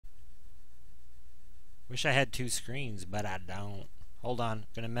Wish I had two screens, but I don't. Hold on,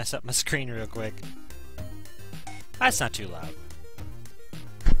 gonna mess up my screen real quick. That's not too loud.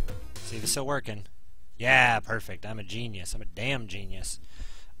 See if it's still working. Yeah, perfect. I'm a genius. I'm a damn genius.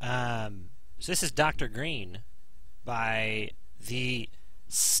 So this is Dr. Green by the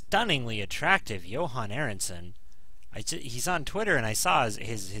stunningly attractive Johan Aronson. He's on Twitter, and I saw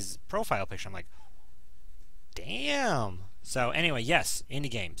his profile picture. I'm like, damn. So anyway, yes, indie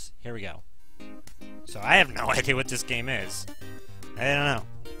games. Here we go. So I have no idea what this game is. I don't know.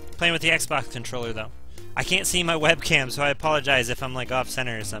 Playing with the Xbox controller, though. I can't see my webcam, so I apologize if I'm like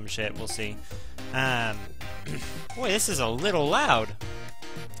off-center or some shit. We'll see. Boy, this is a little loud.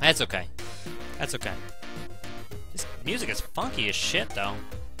 That's okay. That's okay. This music is funky as shit, though.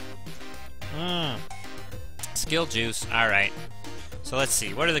 Skill juice. Alright. So let's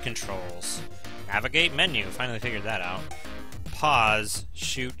see. What are the controls? Navigate menu. Finally figured that out. Pause.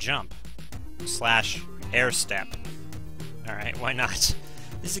 Shoot. Jump. Slash air step. Alright, why not?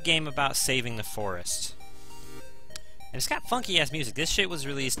 This is a game about saving the forest. And it's got funky-ass music. This shit was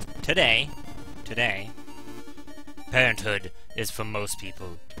released today. Today. Parenthood is for most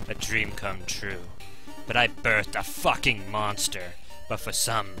people a dream come true. But I birthed a fucking monster. But for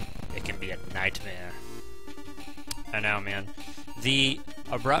some, it can be a nightmare. I know, man. The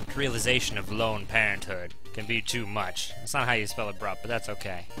abrupt realization of lone parenthood can be too much. That's not how you spell abrupt, but that's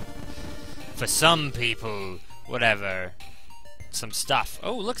okay. For some people, whatever, some stuff.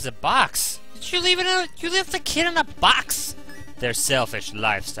 Oh, look, it's a box. Did you leave it? You left the kid in a box? Their selfish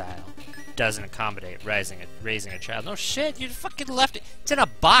lifestyle doesn't accommodate raising a child. No shit, you fucking left it. It's in a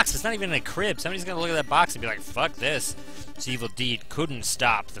box. It's not even in a crib. Somebody's gonna look at that box and be like, "Fuck this. This evil deed couldn't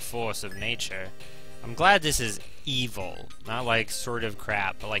stop the force of nature." I'm glad this is evil, not like sort of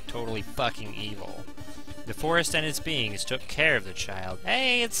crap, but like totally fucking evil. The forest and its beings took care of the child.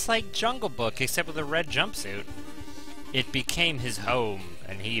 Hey, it's like Jungle Book, except with a red jumpsuit. It became his home,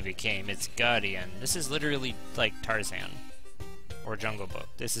 and he became its guardian. This is literally like Tarzan. Or Jungle Book.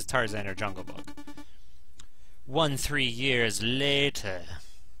 This is Tarzan or Jungle Book. 3 years later.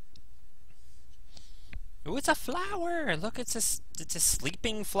 Ooh, it's a flower! Look, it's a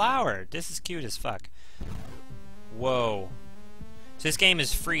sleeping flower. This is cute as fuck. Whoa. So this game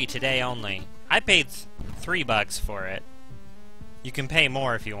is free today only. I paid $3 for it. You can pay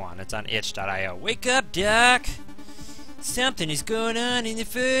more if you want. It's on itch.io. Wake up, Doc! Something is going on in the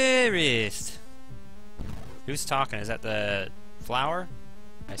forest. Who's talking? Is that the flower?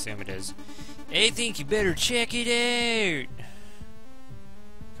 I assume it is. I think you better check it out.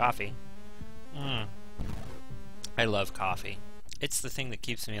 Coffee. I love coffee. It's the thing that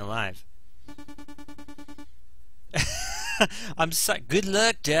keeps me alive. Good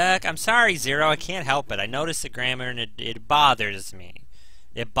luck, Doc. I'm sorry, Zero. I can't help it. I notice the grammar and it bothers me.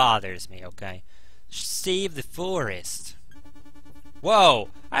 It bothers me, okay? Save the forest. Whoa!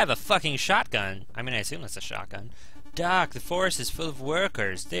 I have a fucking shotgun. I mean, I assume that's a shotgun. Doc, the forest is full of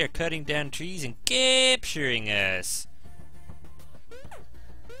workers. They are cutting down trees and capturing us.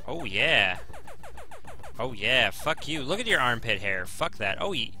 Oh, yeah. Oh, yeah. Fuck you. Look at your armpit hair. Fuck that.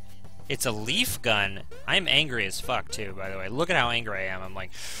 Oh, it's a leaf gun. I'm angry as fuck, too, by the way. Look at how angry I am. I'm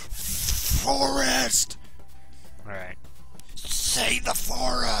like, forest! Alright. Save the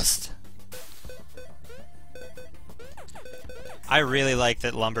forest! I really like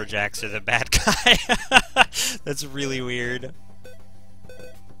that lumberjacks are the bad guy. That's really weird.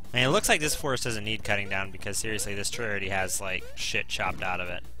 And it looks like this forest doesn't need cutting down because, seriously, this tree already has, like, shit chopped out of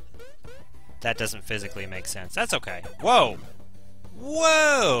it. That doesn't physically make sense. That's okay. Whoa!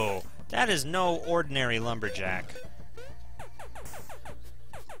 Whoa! That is no ordinary lumberjack.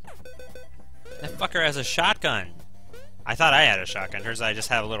 That fucker has a shotgun. I thought I had a shotgun. Turns out I just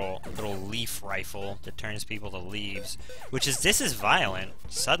have a little leaf rifle that turns people to leaves. This is violent.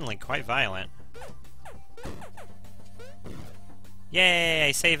 Suddenly quite violent. Yay!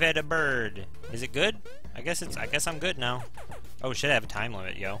 I saved a bird. Is it good? I guess I'm good now. Oh shit! I have a time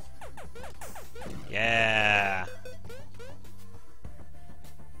limit, yo. Yeah.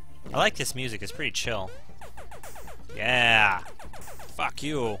 I like this music. It's pretty chill. Yeah. Fuck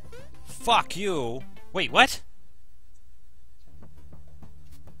you. Fuck you. Wait, what?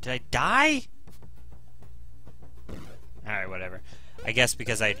 Did I die? Alright, whatever. I guess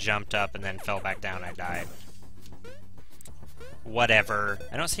because I jumped up and then fell back down, I died. Whatever.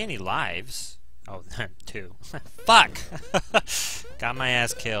 I don't see any lives. Oh, 2. Fuck! Got my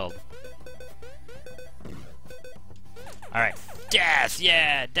ass killed. Alright. Death!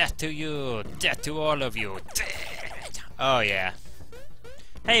 Yeah! Death to you! Death to all of you! Death. Oh, yeah.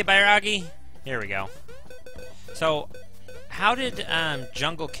 Hey, Bairagi! Here we go. So, how did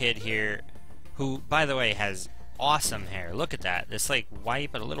Jungle Kid here, who, by the way, has awesome hair. Look at that. It's like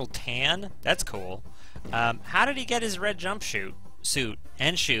white but a little tan. That's cool. How did he get his red jumpsuit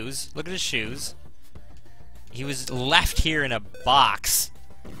and shoes? Look at his shoes. He was left here in a box.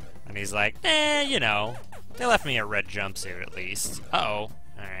 And he's like, you know, they left me a red jumpsuit at least. Uh-oh.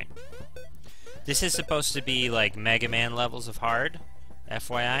 Alright. This is supposed to be like Mega Man levels of hard,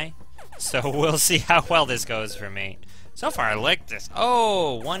 FYI. So we'll see how well this goes for me. So far, I like this.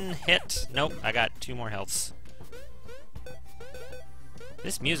 Oh, one hit. Nope, I got 2 more healths.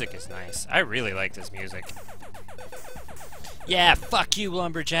 This music is nice. I really like this music. Yeah, fuck you,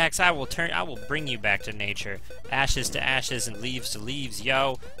 lumberjacks. I will bring you back to nature. Ashes to ashes and leaves to leaves,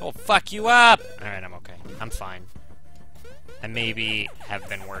 yo. I'll fuck you up. All right, I'm okay. I'm fine. I maybe have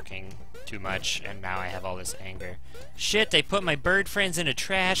been working too much, and now I have all this anger. Shit, they put my bird friends in a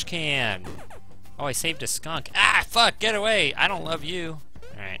trash can. Oh, I saved a skunk. Ah, fuck, get away. I don't love you.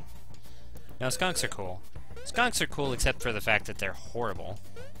 All right. No, skunks are cool. Skunks are cool except for the fact that they're horrible.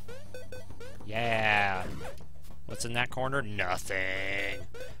 Yeah. What's in that corner? Nothing.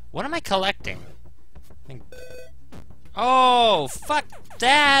 What am I collecting? Oh, fuck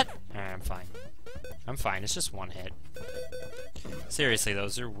that! Alright, I'm fine. I'm fine, it's just 1 hit. Seriously,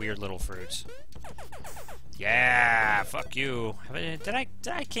 those are weird little fruits. Yeah, fuck you. Did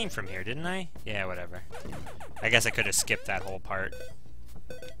I came from here, didn't I? Yeah, whatever. I guess I could have skipped that whole part.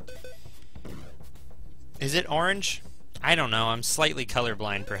 Is it orange? I don't know. I'm slightly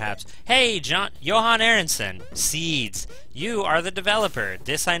colorblind, perhaps. Hey, Johan Aronson, Seeds. You are the developer.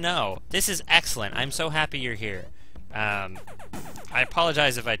 This I know. This is excellent. I'm so happy you're here. I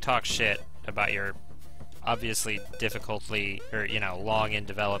apologize if I talk shit about your obviously difficultly, or, you know, long in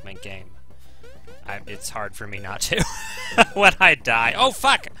development game. It's hard for me not to when I die. Oh,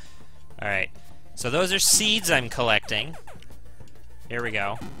 fuck! Alright. So those are seeds I'm collecting. Here we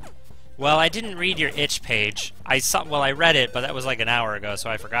go. Well, I didn't read your itch page. I read it, but that was like an hour ago, so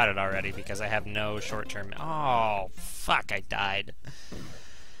I forgot it already because I have no short-term... Oh, fuck, I died.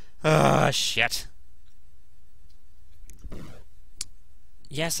 Shit.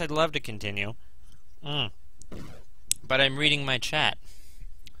 Yes, I'd love to continue. But I'm reading my chat.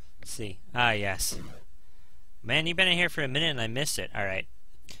 Let's see. Ah, yes. Man, you've been in here for a minute and I missed it. Alright.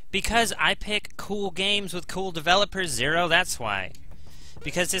 Because I pick cool games with cool developers, Zero, that's why.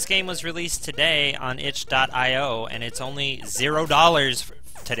 Because this game was released today on itch.io, and it's only $0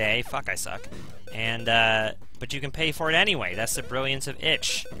 today. Fuck, I suck. And, but you can pay for it anyway. That's the brilliance of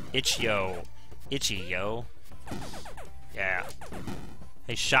itch. Itch-yo. Itchy, yo. Yeah.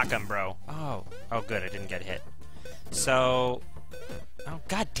 Hey, shotgun bro. Oh, good, I didn't get hit. So... Oh,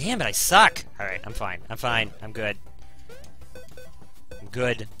 god damn it, I suck! Alright, I'm fine. I'm fine. I'm good. I'm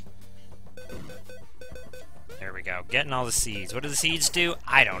good. There we go. Getting all the seeds. What do the seeds do?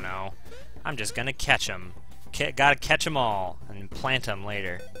 I don't know. I'm just gonna catch them. Gotta catch them all and plant them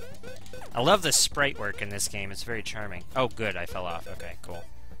later. I love the sprite work in this game. It's very charming. Oh, good. I fell off. Okay, cool.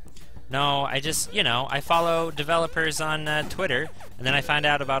 No, I just, you know, I follow developers on Twitter, and then I find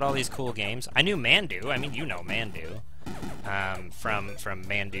out about all these cool games. I knew Mandu. I mean, you know Mandu. From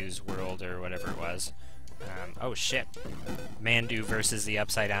Mandu's World or whatever it was. Oh shit. Mandu versus the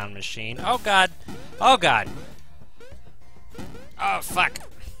Upside Down Machine. Oh god. Oh god. Oh fuck.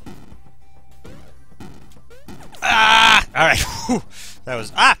 Ah! Alright. That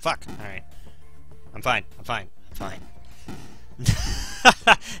was... Ah, fuck. Alright. I'm fine. I'm fine. I'm fine.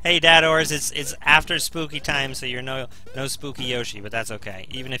 Hey, Dadors, it's after spooky time, so you're no spooky Yoshi, but that's okay.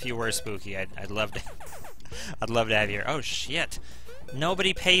 Even if you were spooky, I'd love to... I'd love to have you here. Oh, shit.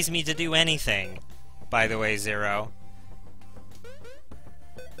 Nobody pays me to do anything, by the way, Zero.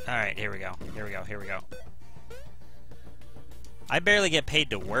 Alright, here we go. Here we go. Here we go. I barely get paid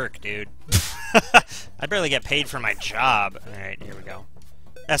to work, dude. I barely get paid for my job. Alright, here we go.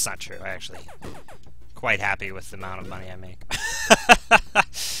 That's not true, actually. Quite happy with the amount of money I make.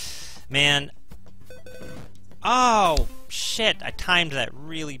 Man. Oh, shit. I timed that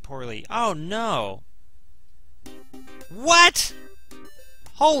really poorly. Oh, no. What?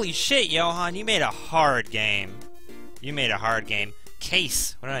 Holy shit, Johan. You made a hard game. You made a hard game.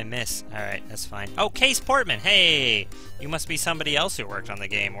 Case. What did I miss? Alright, that's fine. Oh, Case Portman. Hey! You must be somebody else who worked on the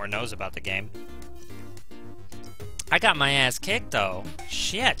game or knows about the game. I got my ass kicked, though.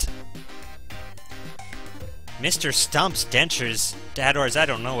 Shit. Mr. Stump's dentures. Dadors, I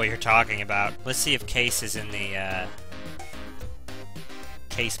don't know what you're talking about. Let's see if Case is in the,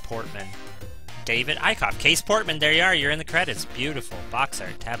 Case Portman. David Eichhoff. Case Portman, there you are. You're in the credits. Beautiful. Box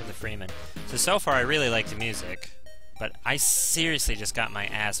art. Tabitha Freeman. So far, I really like the music. But I seriously just got my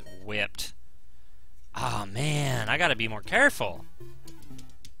ass whipped. Oh, man. I gotta be more careful.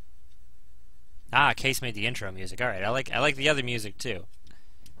 Ah, Case made the intro music. Alright, I like the other music too.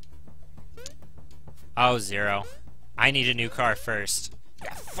 Oh, Zero. I need a new car first.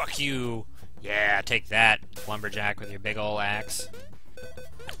 Yeah, fuck you! Yeah, take that, lumberjack with your big ol' axe.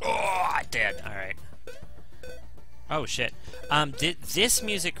 Oh, I did. Alright. Oh, shit. This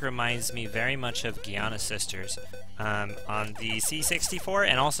music reminds me very much of Giana Sisters on the C64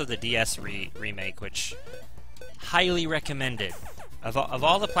 and also the DS remake, which highly recommended. Of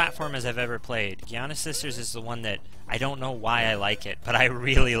all the platformers I've ever played, Giana Sisters is the one that I don't know why I like it, but I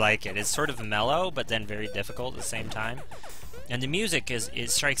really like it. It's sort of mellow, but then very difficult at the same time. And the music it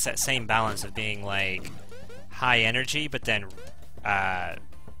strikes that same balance of being like high energy, but then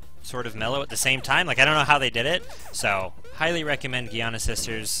sort of mellow at the same time. Like, I don't know how they did it, so highly recommend Giana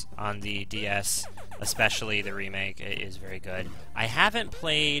Sisters on the DS, especially the remake. It is very good. I haven't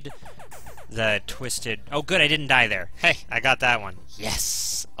played the Twisted... Oh, good, I didn't die there. Hey, I got that one.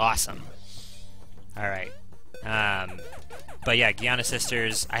 Yes! Awesome. Alright. But yeah, Giana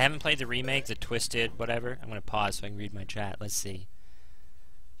Sisters. I haven't played the remake, the Twisted, whatever. I'm gonna pause so I can read my chat. Let's see.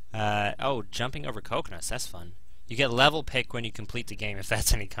 Oh, jumping over coconuts. That's fun. You get level pick when you complete the game, if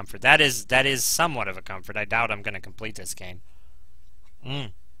that's any comfort. That is somewhat of a comfort. I doubt I'm gonna complete this game.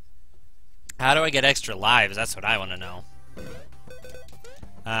 How do I get extra lives? That's what I want to know.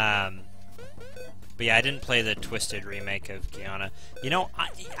 But yeah, I didn't play the Twisted remake of Giana. You know,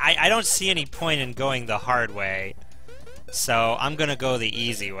 I don't see any point in going the hard way, so I'm gonna go the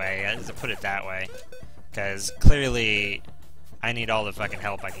easy way, to put it that way. Because clearly, I need all the fucking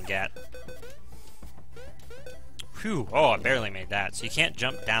help I can get. Whew, oh, I barely made that. So you can't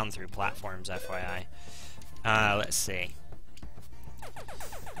jump down through platforms, FYI. Let's see.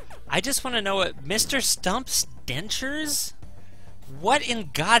 I just want to know what... Mr. Stump's dentures? What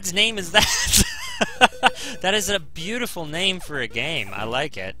in God's name is that? That is a beautiful name for a game. I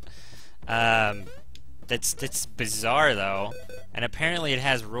like it. That's bizarre, though. And apparently it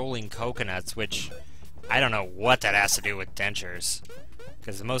has rolling coconuts, which... I don't know what that has to do with dentures.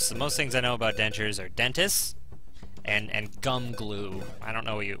 Because the most things I know about dentures are dentists and gum glue. I don't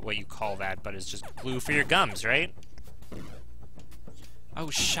know what you call that, but it's just glue for your gums, right? Oh,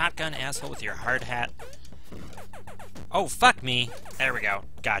 shotgun asshole with your hard hat. Oh, fuck me. There we go.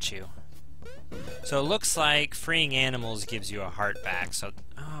 Got you. So it looks like freeing animals gives you a heart back. So,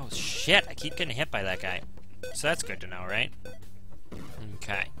 oh shit, I keep getting hit by that guy. So that's good to know, right?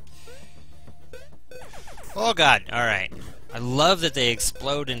 Okay. Oh god, alright. I love that they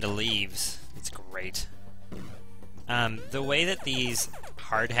explode into leaves. It's great. The way that these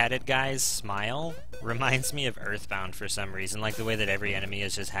hard-hatted guys smile reminds me of Earthbound for some reason, like the way that every enemy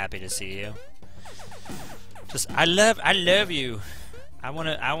is just happy to see you. Just, I love you. I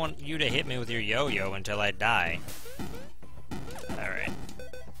want you to hit me with your yo-yo until I die. Alright.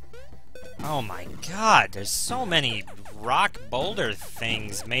 Oh my god, there's so many rock boulder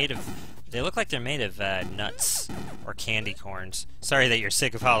things made of... They look like they're made of nuts or candy corns. Sorry that you're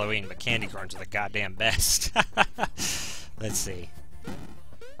sick of Halloween, but candy corns are the goddamn best. Let's see.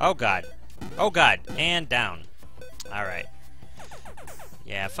 Oh god. Oh god. And down. Alright.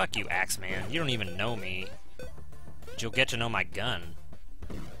 Yeah, fuck you, Axeman. You don't even know me. But you'll get to know my gun.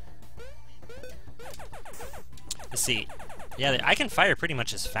 Let's see. Yeah, I can fire pretty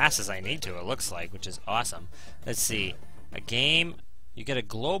much as fast as I need to, it looks like, which is awesome. Let's see. A game... You get a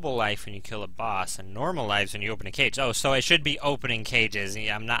global life when you kill a boss, and normal lives when you open a cage. Oh, so I should be opening cages.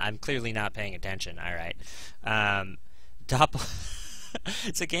 I'm clearly not paying attention. Alright.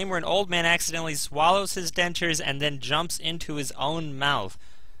 It's a game where an old man accidentally swallows his dentures and then jumps into his own mouth.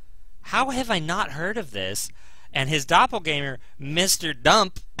 How have I not heard of this? And his doppelganger, Mr.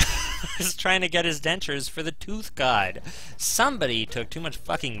 Dump, is trying to get his dentures for the tooth god. Somebody took too much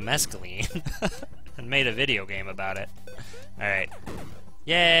fucking mescaline and made a video game about it. Alright.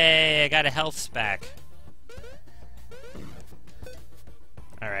 Yay! I got a health spack.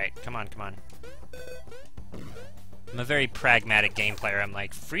 Alright, come on, come on. I'm a very pragmatic game player. I'm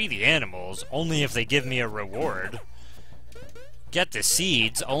like, free the animals, only if they give me a reward. Get the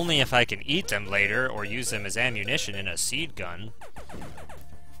seeds, only if I can eat them later, or use them as ammunition in a seed gun.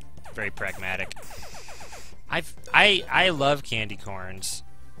 Very pragmatic. I love candy corns.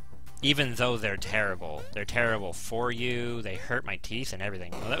 Even though they're terrible. They're terrible for you, they hurt my teeth and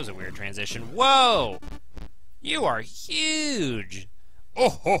everything. Oh, that was a weird transition. Whoa! You are huge! Oh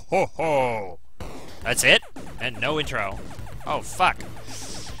ho ho ho! That's it? And no intro. Oh, fuck.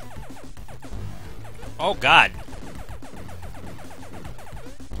 Oh, God.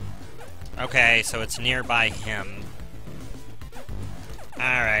 Okay, so it's nearby him.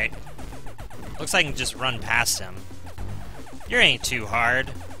 Alright. Looks like I can just run past him. You ain't too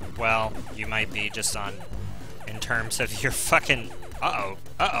hard. well, you might be just on... in terms of your fucking... Uh-oh.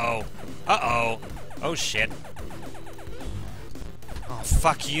 Uh-oh. Uh-oh. Oh, shit. Oh,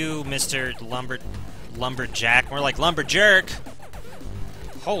 fuck you, Mr. Lumberjack. More like Lumberjerk.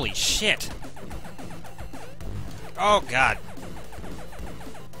 Holy shit. Oh, God.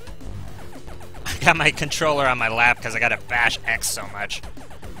 I got my controller on my lap because I gotta bash X so much.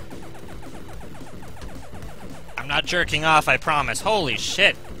 I'm not jerking off, I promise. Holy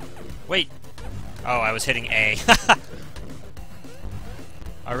shit. Wait. Oh, I was hitting A.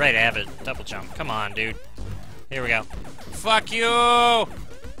 Alright, I have a double jump. Come on, dude. Here we go. Fuck you! Oh,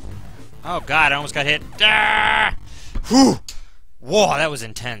 God, I almost got hit. Ah! Whew! Whoa, that was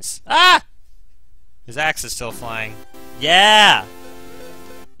intense. Ah! His axe is still flying. Yeah!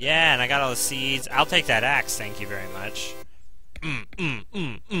 Yeah, and I got all the seeds. I'll take that axe, thank you very much.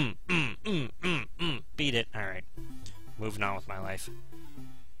 Beat it. Alright. Moving on with my life.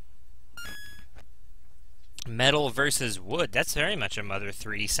 Metal versus wood. That's very much a Mother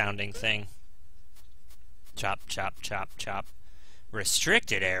 3 sounding thing. Chop, chop, chop, chop.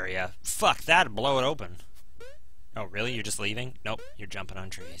 Restricted area? Fuck, that'd blow it open. Oh, really? You're just leaving? Nope, you're jumping on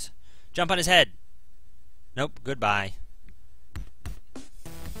trees. Jump on his head! Nope, goodbye.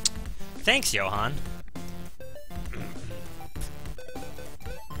 Thanks, Johan.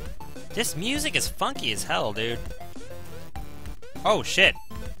 This music is funky as hell, dude. Oh, shit.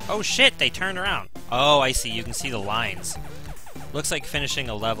 Oh, shit, they turned around. Oh, I see. You can see the lines. Looks like finishing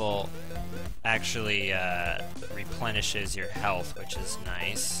a level actually replenishes your health, which is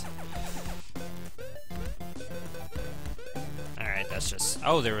nice. Alright, that's just...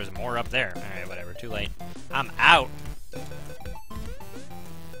 Oh, there was more up there. Alright, whatever. Too late. I'm out!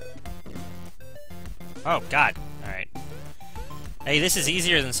 Oh, God. Alright. Hey, this is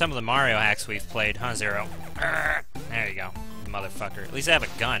easier than some of the Mario hacks we've played, huh, Zero? There you go, motherfucker. At least I have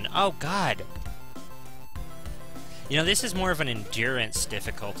a gun. Oh, God! You know, this is more of an endurance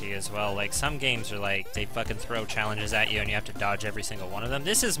difficulty as well. Like, some games are like, they fucking throw challenges at you and you have to dodge every single one of them.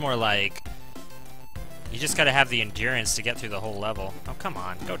 This is more like, you just gotta have the endurance to get through the whole level. Oh, come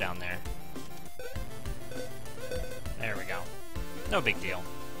on, go down there. There we go. No big deal.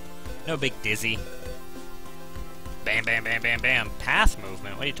 No big dizzy. Bam, bam, bam, bam, bam. Path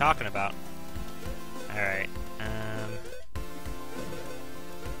movement? What are you talking about? Alright.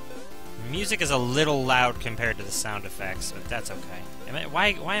 Music is a little loud compared to the sound effects, but that's okay.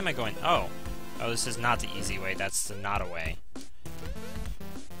 Why am I going... Oh. Oh, this is not the easy way. That's the not a way.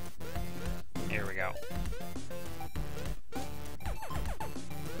 Here we go.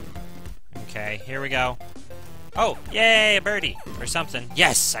 Okay, here we go. Oh, yay, a birdie! Or something.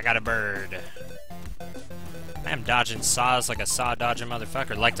 Yes, I got a bird! I am dodging saws like a saw-dodging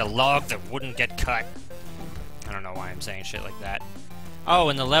motherfucker, like the log that wouldn't get cut. I don't know why I'm saying shit like that. Oh,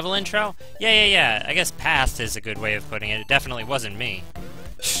 in the level intro? Yeah. I guess past is a good way of putting it. It definitely wasn't me.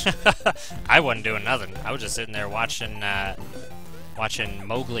 I wasn't doing nothing. I was just sitting there watching, watching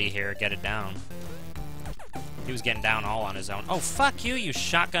Mowgli here get it down. He was getting down all on his own. Oh, fuck you, you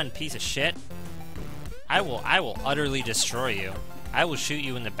shotgun piece of shit. I will utterly destroy you. I will shoot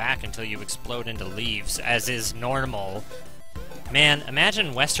you in the back until you explode into leaves, as is normal. Man,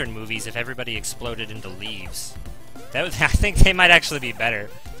 imagine Western movies if everybody exploded into leaves. That would, I think they might actually be better.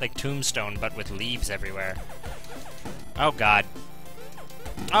 Like Tombstone, but with leaves everywhere. Oh, God.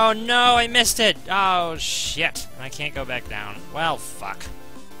 Oh, no, I missed it! Oh, shit. I can't go back down. Well, fuck.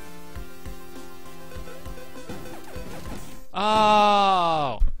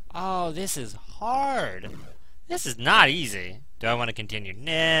 Oh! Oh, this is hard. This is not easy. Do I want to continue?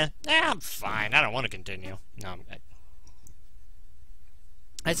 Nah, I'm fine. I don't want to continue. No,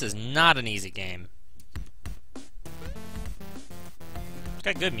 this is not an easy game. It's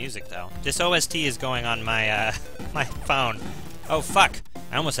got good music, though. This OST is going on my, my phone. Oh, fuck.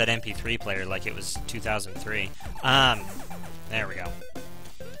 I almost said MP3 player like it was 2003. There we go.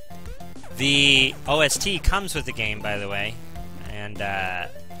 The OST comes with the game, by the way. And,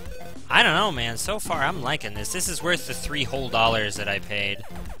 I don't know, man. So far, I'm liking this. This is worth the $3 whole that I paid.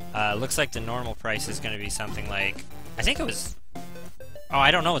 Looks like the normal price is going to be something like... I think it was... Oh,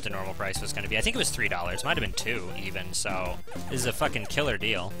 I don't know what the normal price was going to be. I think it was $3. Might have been $2, even, so... This is a fucking killer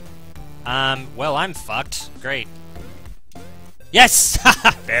deal. Well, I'm fucked. Great. Yes!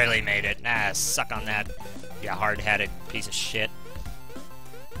 Barely made it. Nah, suck on that, you hard-headed piece of shit.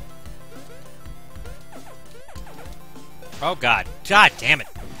 Oh, God. God damn it.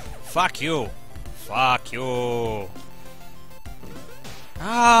 Fuck you. Fuck you.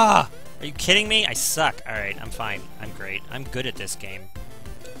 Ah! Are you kidding me? I suck. Alright, I'm fine. I'm great. I'm good at this game.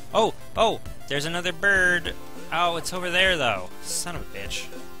 Oh! Oh! There's another bird! Oh, it's over there, though. Son of a bitch.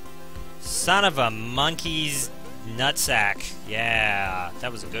 Son of a monkey's nutsack. Yeah,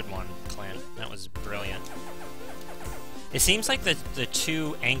 that was a good one, Clint. That was brilliant. It seems like the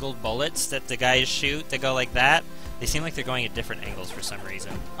two angled bullets that the guys shoot that go like that, they seem like they're going at different angles for some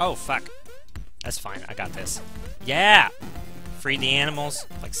reason. Oh, fuck. That's fine. I got this. Yeah! Free the animals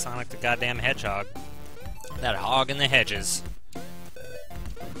like Sonic the goddamn Hedgehog. That hog in the hedges.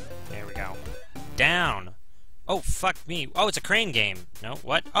 There we go. Down! Oh, fuck me. Oh, it's a crane game. No,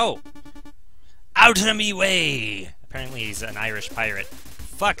 what? Oh! Out of me way! Apparently he's an Irish pirate.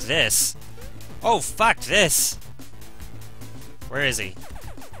 Fuck this. Oh, fuck this! Where is he?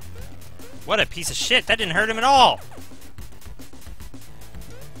 What a piece of shit! That didn't hurt him at all!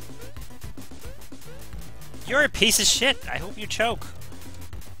 You're a piece of shit! I hope you choke.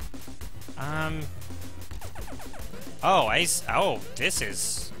 Oh, oh, this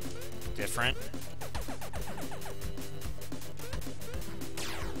is different.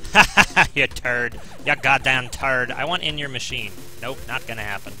 Haha, you turd. You goddamn turd. I want in your machine. Nope, not gonna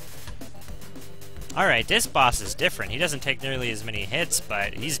happen. Alright, this boss is different. He doesn't take nearly as many hits,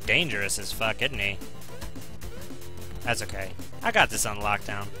 but he's dangerous as fuck, isn't he? That's okay. I got this on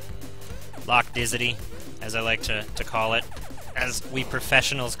lockdown. Lockdizity, as I like to call it. As we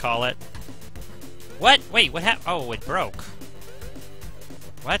professionals call it. What? Wait, what happened? Oh, it broke.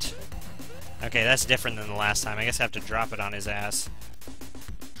 What? Okay, that's different than the last time. I guess I have to drop it on his ass.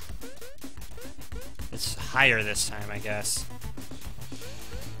 It's higher this time, I guess.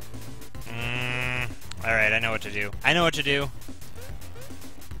 Alright, I know what to do. I know what to do.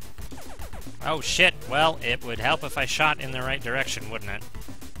 Oh, shit. Well, it would help if I shot in the right direction, wouldn't it?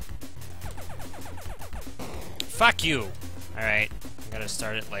 Fuck you! Alright, I gotta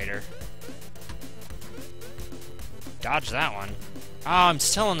start it later. Dodge that one. Oh, I'm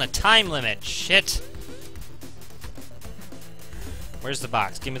still on the time limit. Shit. Where's the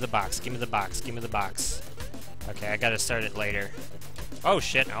box? Give me the box. Give me the box. Give me the box. Okay, I gotta start it later. Oh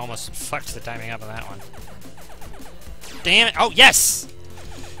shit, I almost fucked the timing up on that one. Damn it. Oh, yes!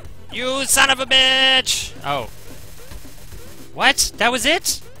 You son of a bitch! Oh. What? That was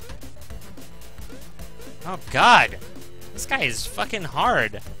it? Oh god. This guy is fucking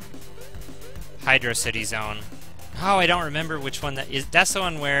hard. Hydro City Zone. Oh, I don't remember which one that is. That's the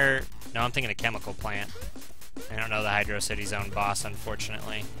one where... No, I'm thinking of Chemical Plant. I don't know the Hydro City Zone boss,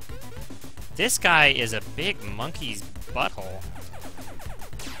 unfortunately. This guy is a big monkey's butthole.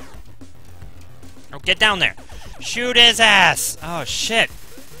 Oh, get down there! Shoot his ass! Oh, shit.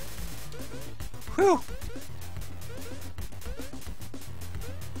 Whew.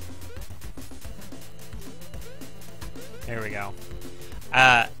 There we go.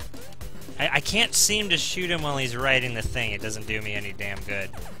 I can't seem to shoot him while he's riding the thing. It doesn't do me any damn good.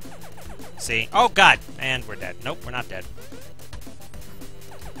 See? Oh, God! And we're dead. Nope, we're not dead.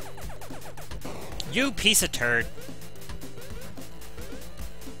 You piece of turd.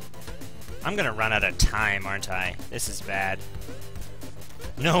 I'm gonna run out of time, aren't I? This is bad.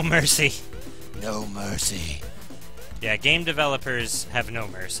 No mercy. No mercy. Yeah, game developers have no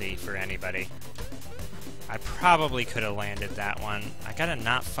mercy for anybody. I probably could have landed that one. I gotta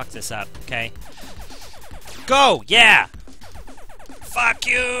not fuck this up, okay? Go! Yeah! Fuck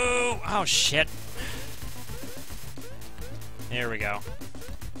you! Oh, shit. Here we go.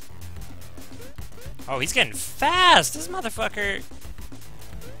 Oh, he's getting fast! This motherfucker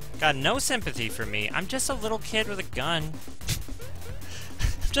got no sympathy for me. I'm just a little kid with a gun.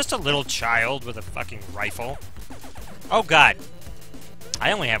 Just a little child with a fucking rifle. Oh, God.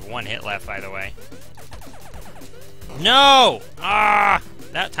 I only have one hit left, by the way. No! Ah!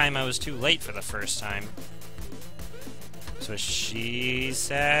 That time I was too late for the first time. So she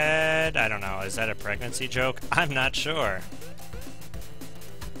said... I don't know, is that a pregnancy joke? I'm not sure.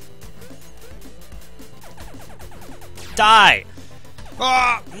 Die!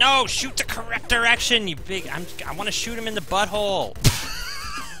 Oh, no! Shoot the correct direction, you big... I want to shoot him in the butthole!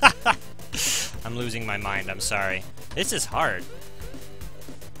 I'm losing my mind, I'm sorry. This is hard.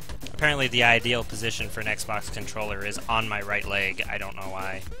 Apparently the ideal position for an Xbox controller is on my right leg. I don't know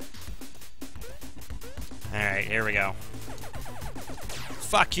why. Alright, here we go.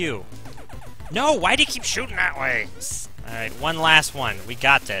 Fuck you. No, why do you keep shooting that way? Alright, one last one. We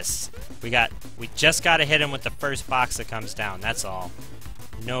got this. We just gotta hit him with the first box that comes down, that's all.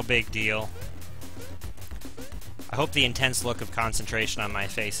 No big deal. I hope the intense look of concentration on my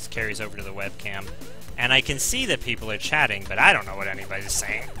face carries over to the webcam. And I can see that people are chatting, but I don't know what anybody's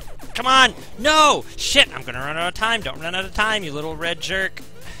saying. Come on! No! Shit, I'm gonna run out of time. Don't run out of time, you little red jerk.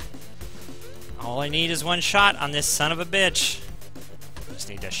 All I need is one shot on this son of a bitch. Just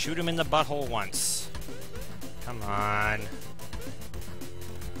need to shoot him in the butthole once. Come on.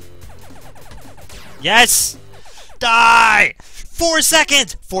 Yes! Die! 4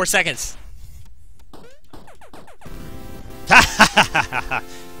 seconds! 4 seconds!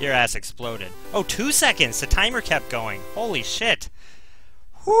 Your ass exploded. Oh, 2 seconds! The timer kept going. Holy shit!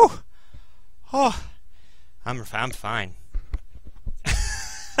 Whew! Oh, I'm fine.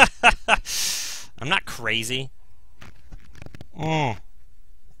 I'm not crazy.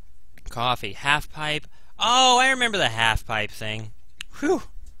 Coffee. Half pipe. Oh, I remember the half pipe thing. Whew.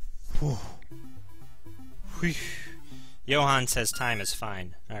 Whew. Whew. Johan says time is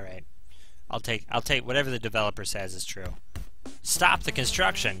fine. Alright. I'll take whatever the developer says is true. Stop the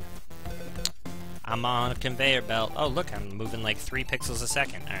construction! I'm on a conveyor belt. Oh, look, I'm moving like 3 pixels a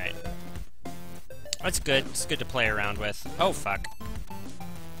second. Alright. That's good. It's good to play around with. Oh, fuck.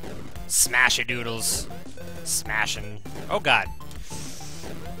 Smash-a-doodles. Smashing. Oh, God.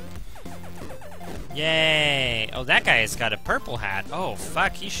 Yay! Oh, that guy has got a purple hat. Oh,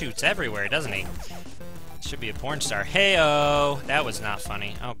 fuck, he shoots everywhere, doesn't he? Should be a porn star. Hey-oh! That was not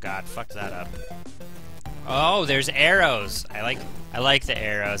funny. Oh, God, fucked that up. Oh, there's arrows! I like the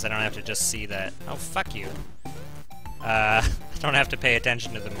arrows. I don't have to just see that. Oh, fuck you. I don't have to pay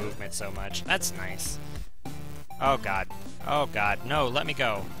attention to the movement so much. That's nice. Oh, God. Oh, God. No, let me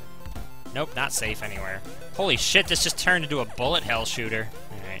go. Nope, not safe anywhere. Holy shit, this just turned into a bullet hell shooter.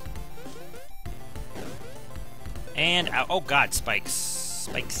 Alright. And, oh God, spikes.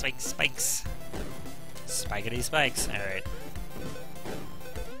 Spikes, spikes, spikes. Spikety spikes. Alright.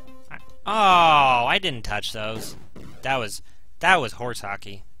 Oh, I didn't touch those. That was horse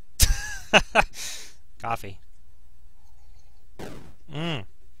hockey. Coffee.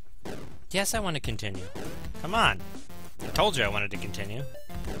 Yes, I want to continue. Come on. I told you I wanted to continue.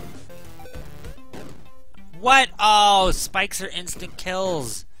 What? Oh, spikes are instant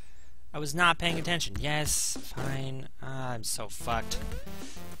kills. I was not paying attention. Yes, fine. I'm so fucked.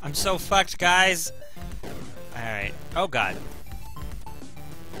 I'm so fucked, guys. Alright. Oh, God.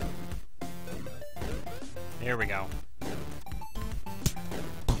 Here we go.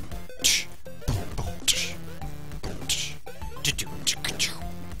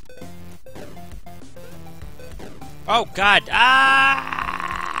 Oh, God.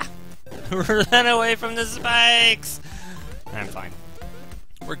 Ah! Run away from the spikes! I'm fine.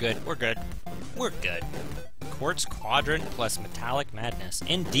 We're good. We're good. We're good. Quartz Quadrant plus Metallic Madness.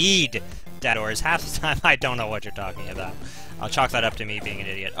 Indeed! Dadors, half the time I don't know what you're talking about. I'll chalk that up to me being an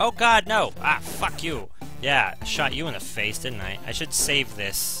idiot. Oh, God, no! Ah, fuck you! Yeah, I shot you in the face, didn't I? I should save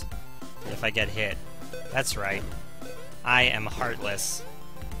this if I get hit. That's right. I am heartless.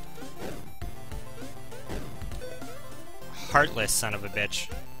 Heartless son of a bitch.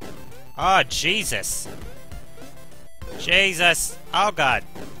 Oh, Jesus! Jesus! Oh, God!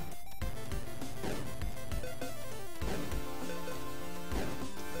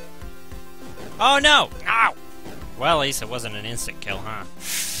 Oh, no! Ow! Well, at least it wasn't an instant kill, huh?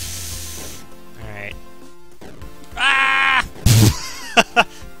 Alright. Ah!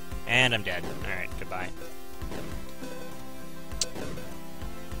 And I'm dead. Alright, goodbye.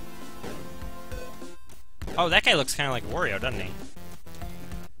 Oh, that guy looks kind of like Wario, doesn't he?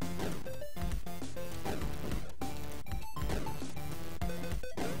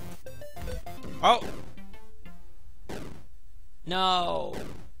 Oh! No!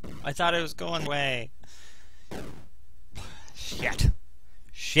 I thought it was going away. Shit.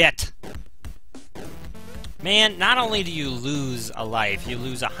 Shit. Man, not only do you lose a life, you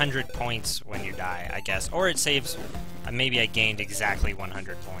lose 100 points when you die, I guess. Or it saves... maybe I gained exactly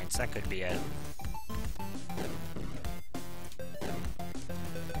 100 points. That could be it.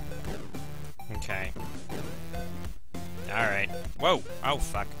 Okay. Alright. Whoa! Oh,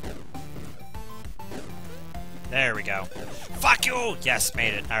 fuck. There we go. Fuck you! Yes,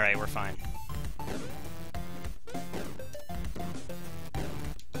 made it. Alright, we're fine.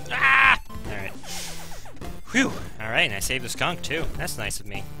 Ah! Alright. Whew! Alright, and I saved the skunk, too. That's nice of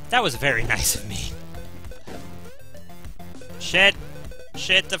me. That was very nice of me. Shit!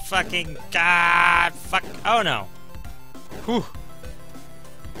 Shit the fucking... God! Fuck! Oh, no! Whew!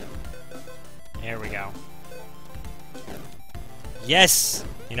 Here we go. Yes!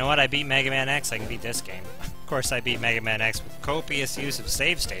 You know what? I beat Mega Man X. I can beat this game. Of course, I beat Mega Man X with copious use of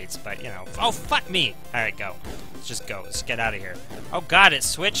save states, but, you know... Oh, fuck me! Alright, go. Let's just go. Let's get out of here. Oh, God, it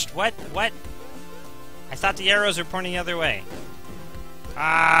switched? What? What? I thought the arrows were pointing the other way.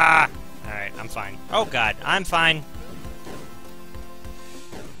 Ah! Alright, I'm fine. Oh, God, I'm fine.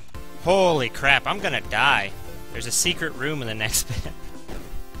 Holy crap, I'm gonna die. There's a secret room in the next bit.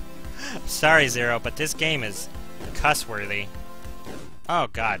 Sorry, Zero, but this game is cuss-worthy. Oh,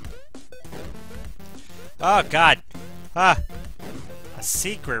 God. Oh, God. Ah. A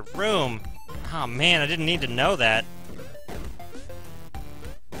secret room. Oh man, I didn't need to know that.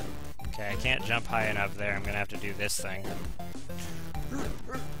 Okay, I can't jump high enough there. I'm gonna have to do this thing.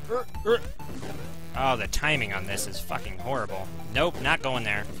 Oh, the timing on this is fucking horrible. Nope, not going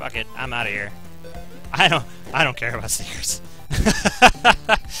there. Fuck it, I'm out of here. I don't care about Sears.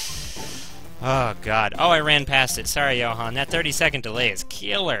 Oh god. Oh, I ran past it. Sorry, Johan. That 30-second delay is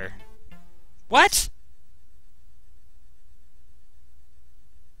killer. What?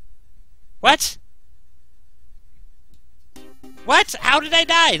 What? What? How did I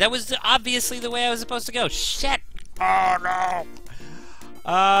die? That was obviously the way I was supposed to go. Shit! Oh no!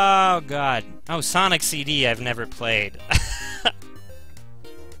 Oh god. Oh, Sonic CD I've never played.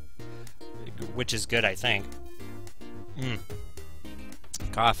 Which is good, I think.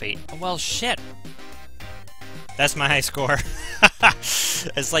 Coffee. Well, shit. That's my high score.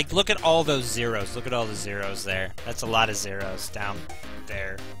 It's like, look at all those zeros. Look at all the zeros there. That's a lot of zeros down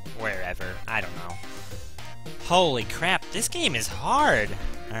there. Wherever. I don't know. Holy crap, this game is hard!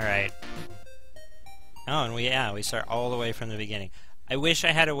 Alright. Oh, and we start all the way from the beginning. I wish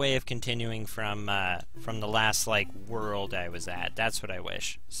I had a way of continuing from the last, like, world I was at. That's what I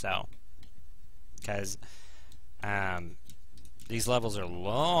wish. So. Because, these levels are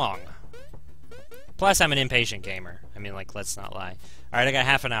long. Plus, I'm an impatient gamer. I mean, like, let's not lie. Alright, I got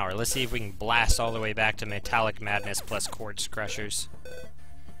half an hour. Let's see if we can blast all the way back to Metallic Madness plus Quartz Crushers.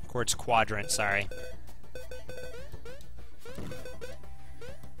 Quartz Quadrant, sorry.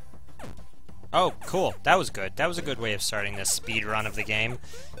 Oh, cool. That was good. That was a good way of starting this speed run of the game,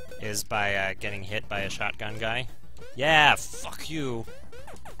 is by getting hit by a shotgun guy. Yeah, fuck you.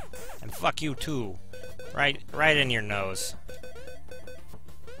 And fuck you too. Right in your nose.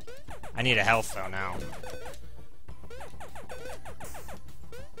 I need a health though now.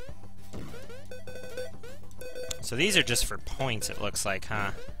 So these are just for points, it looks like,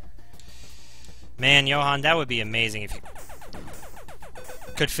 huh? Man, Johan, that would be amazing if you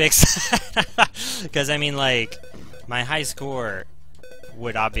could fix that. Because, I mean, like, my high score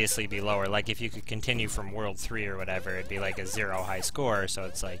would obviously be lower. Like, if you could continue from World 3 or whatever, it'd be like a 0 high score, so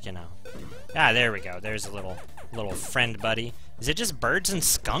it's like, you know. Ah, there we go. There's a little friend buddy. Is it just birds and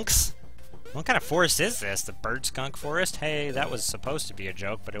skunks? What kind of forest is this? The bird skunk forest? Hey, that was supposed to be a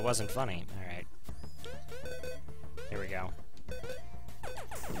joke, but it wasn't funny. Alright. Here we go.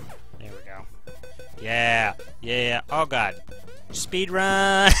 There we go. Yeah! Yeah! Oh god! Speed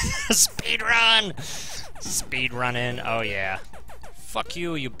run! Speed run! Speed running, oh yeah. Fuck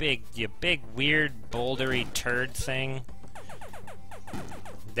you, you big weird bouldery turd thing.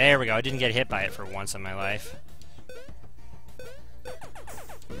 There we go, I didn't get hit by it for once in my life.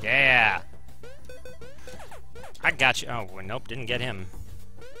 Yeah! I got you. Oh, nope, didn't get him.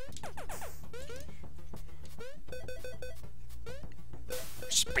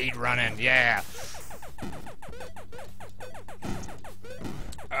 Speed running, yeah!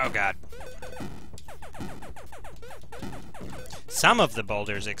 Oh god. Some of the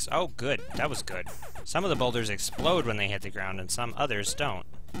boulders oh good, that was good. Some of the boulders explode when they hit the ground and some others don't.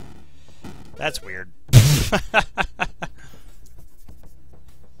 That's weird.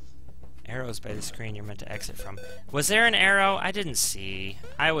 Arrows by the screen you're meant to exit from. Was there an arrow? I didn't see.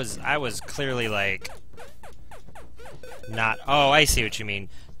 I was clearly like not. Oh, I see what you mean.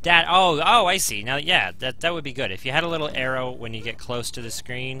 That. Oh, I see. Now, yeah, that would be good. If you had a little arrow when you get close to the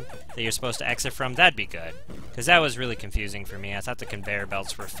screen that you're supposed to exit from, that'd be good. Because that was really confusing for me. I thought the conveyor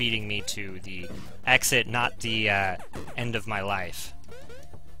belts were feeding me to the exit, not the end of my life.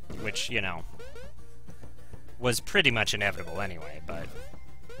 Which, you know, was pretty much inevitable anyway, but...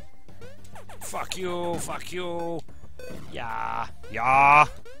 Fuck you, fuck you! Yeah, yeah!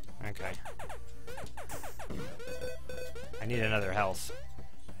 Okay. I need another health.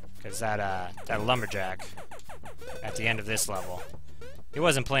 Because that lumberjack at the end of this level, he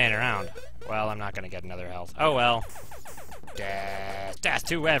wasn't playing around. Well, I'm not gonna get another health. Oh well. Death! Death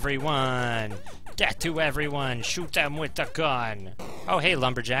to everyone! Death to everyone! Shoot them with the gun! Oh, hey,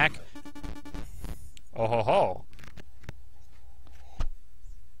 lumberjack. Oh ho ho.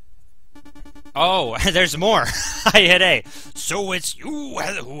 Oh, there's more! Hi, hit A. So it's you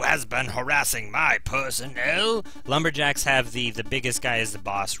who has been harassing my personnel? Lumberjacks have the biggest guy is the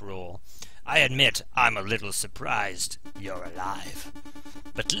boss rule. I admit, I'm a little surprised you're alive.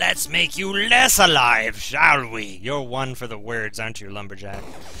 But let's make you less alive, shall we? You're one for the words, aren't you, Lumberjack?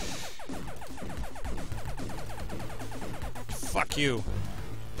 Fuck you.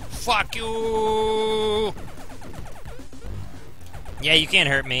 Fuck you! Yeah, you can't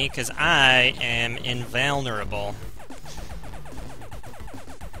hurt me, because I am invulnerable.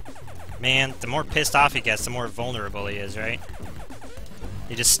 Man, the more pissed off he gets, the more vulnerable he is, right?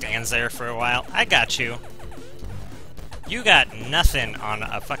 He just stands there for a while. I got you. You got nothing on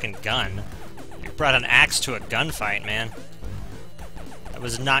a fucking gun. You brought an axe to a gunfight, man. That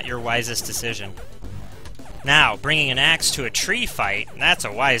was not your wisest decision. Now, bringing an axe to a tree fight, that's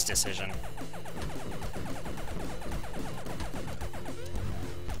a wise decision.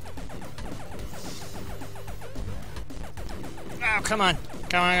 Oh, come on.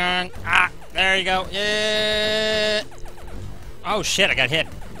 Come on. Ah, there you go. Yeah. Oh, shit, I got hit.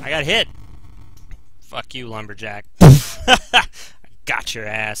 I got hit. Fuck you, lumberjack. I got your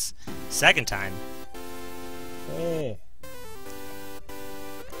ass. Second time. Oh.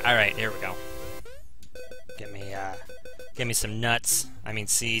 Alright, here we go. Give me some nuts. I mean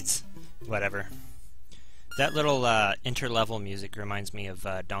seeds. Whatever. That little interlevel music reminds me of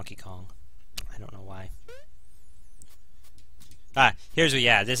Donkey Kong. I don't know why. Ah, here's what,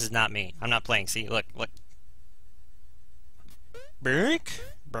 yeah, this is not me. I'm not playing. See, look. Burk,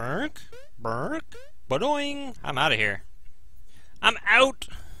 badoing. I'm out of here. I'm out!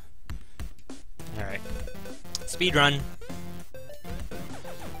 Alright. Speedrun.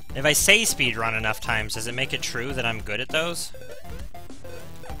 If I say speedrun enough times, does it make it true that I'm good at those?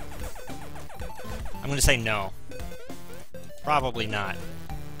 I'm gonna say no. Probably not.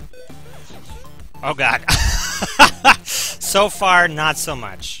 Oh god. So far, not so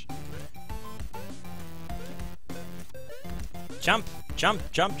much. Jump, jump,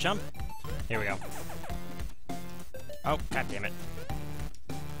 jump, jump. Here we go. Oh, god damn it.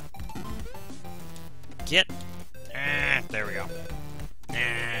 Get. There we go.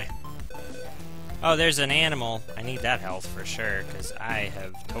 Oh, there's an animal. I need that health for sure, because I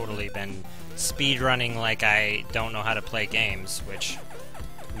have totally been speedrunning like I don't know how to play games, which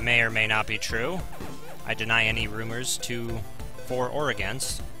may or may not be true. I deny any rumors for or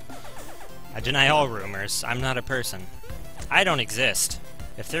against. I deny all rumors. I'm not a person. I don't exist.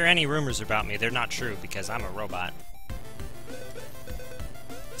 If there are any rumors about me, they're not true, because I'm a robot.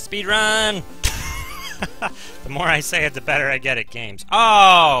 Speedrun! The more I say it, the better I get at games.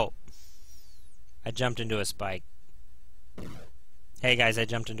 Oh! I jumped into a spike. Hey guys, I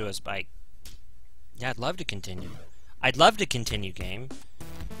jumped into a spike. Yeah, I'd love to continue. I'd love to continue, game.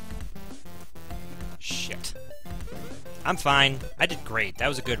 Shit. I'm fine. I did great. That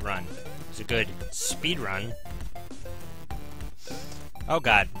was a good run. It was a good speed run. Oh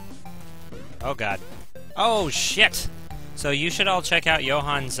god. Oh god. Oh shit! So you should all check out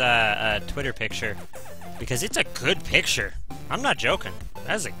Johan's Twitter picture, because it's a good picture. I'm not joking.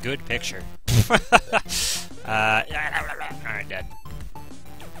 That's a good picture. Alright, dead.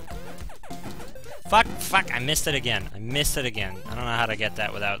 Fuck, I missed it again. I don't know how to get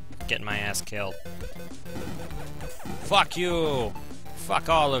that without getting my ass killed. Fuck you! Fuck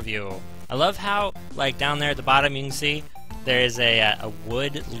all of you. I love how, like, down there at the bottom you can see there is a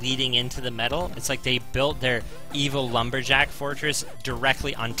wood leading into the metal. It's like they built their evil lumberjack fortress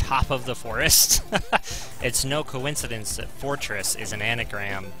directly on top of the forest. It's no coincidence that fortress is an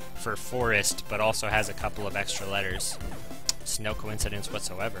anagram for forest, but also has a couple of extra letters. It's no coincidence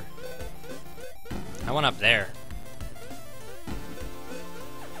whatsoever. I went up there.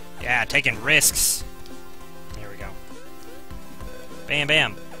 Yeah, taking risks. Here we go. Bam,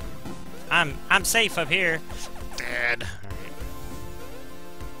 bam. I'm safe up here. Dead. Alright.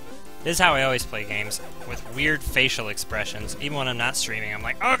 This is how I always play games, with weird facial expressions. Even when I'm not streaming, I'm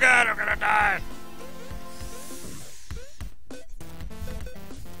like, oh god, I'm gonna die!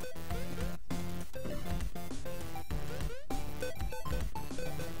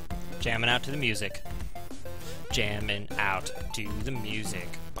 Jamming out to the music. Jamming out to the music.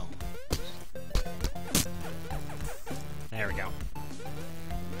 Boom. There we go.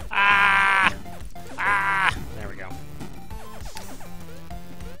 Ah! Ah! There we go.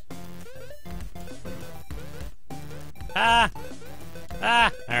 Ah!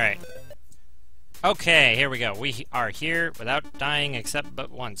 Ah! Alright. Okay, here we go. We are here without dying except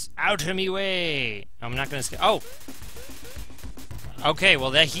but once. Out of me way! I'm not gonna skip. Oh! Okay, well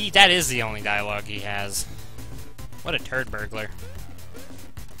that is the only dialogue he has. What a turd burglar.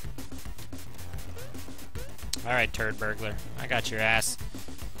 Alright, turd burglar. I got your ass.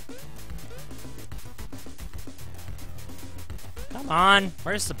 Come on,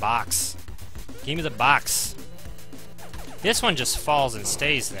 where's the box? Give me the box. This one just falls and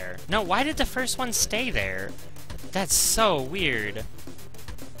stays there. No, why did the first one stay there? That's so weird.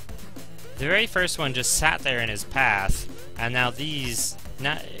 The very first one just sat there in his path, and now these,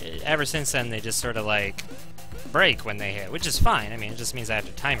 ever since then, they just sort of like break when they hit, which is fine. I mean, it just means I have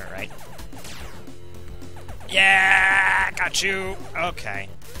to time it right. Yeah, got you. Okay.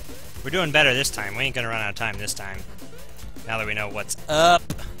 We're doing better this time. We ain't gonna run out of time this time. Now that we know what's up.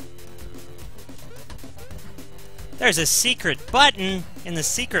 There's a secret button in the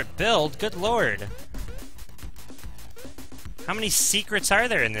secret build. Good lord. How many secrets are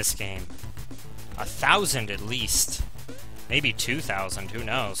there in this game? 1,000 at least. Maybe 2,000, who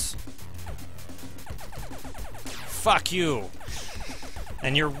knows? Fuck you.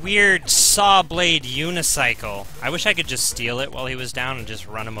 And your weird saw blade unicycle. I wish I could just steal it while he was down and just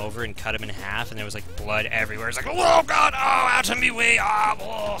run him over and cut him in half, and there was like blood everywhere. It's like, oh god, oh, out of me way,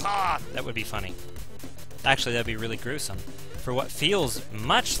 That would be funny. Actually, that'd be really gruesome. For what feels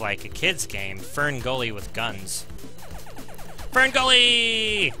much like a kid's game, Fern Gully with guns. Fern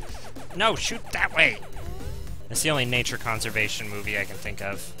Gully! No, shoot that way! That's the only nature conservation movie I can think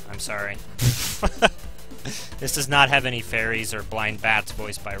of. I'm sorry. This does not have any fairies or blind bats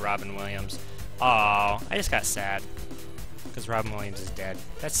voiced by Robin Williams. Aw, I just got sad. Because Robin Williams is dead.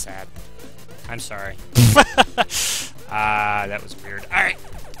 That's sad. I'm sorry. That was weird. Alright,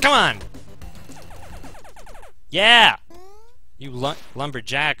 come on! Yeah! You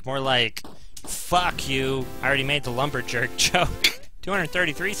lumberjack, more like, fuck you. I already made the lumberjack joke.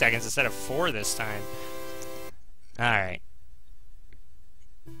 233 seconds instead of 4 this time. Alright.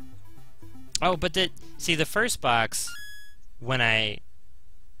 Oh, but see, the first box, when I...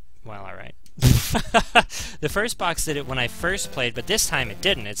 Well, alright. The first box did it when I first played, but this time it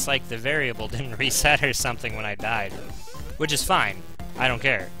didn't. It's like the variable didn't reset or something when I died. Which is fine. I don't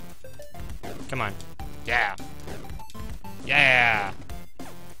care. Come on. Yeah! Yeah!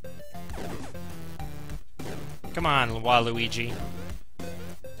 Come on, Waluigi.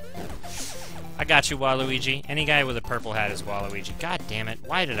 I got you, Waluigi. Any guy with a purple hat is Waluigi. God damn it.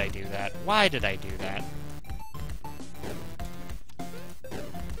 Why did I do that? Why did I do that?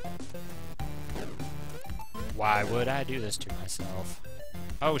 Why would I do this to myself?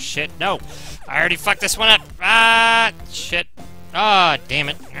 Oh, shit. No! I already fucked this one up! Ah! Shit. Ah, oh, damn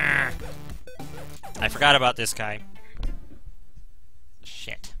it. Arrgh. I forgot about this guy.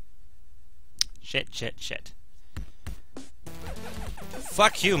 Shit. Shit, shit, shit.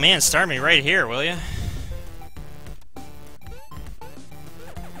 Fuck you, man. Start me right here, will ya?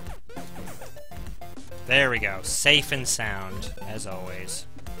 There we go. Safe and sound, as always.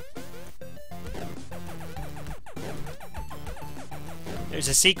 There's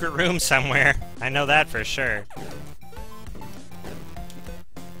a secret room somewhere. I know that for sure.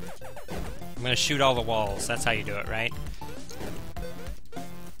 I'm gonna shoot all the walls. That's how you do it, right?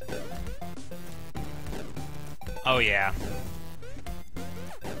 Oh, yeah.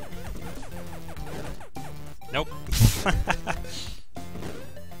 Nope.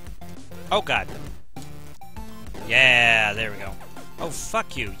 Oh, God. Yeah, there we go. Oh,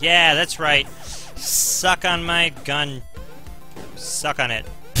 fuck you. Yeah, that's right. Suck on my gun. Suck on it.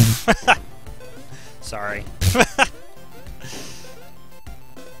 Sorry.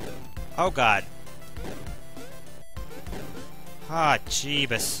 Oh, God. Ah,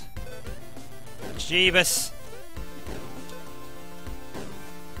 Jeebus. Jeebus.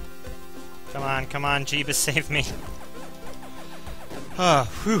 Come on, Jeebus, save me. Oh,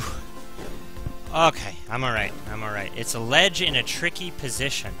 whew. Okay, I'm alright, I'm alright. It's a ledge in a tricky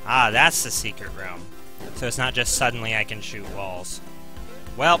position. Ah, that's the secret room. So it's not just suddenly I can shoot walls.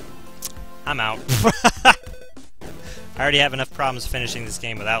 Well, I'm out. I already have enough problems finishing this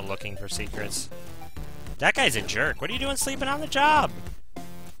game without looking for secrets. That guy's a jerk. What are you doing sleeping on the job?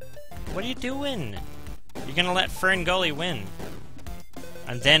 What are you doing? You're gonna let Fern Gully win.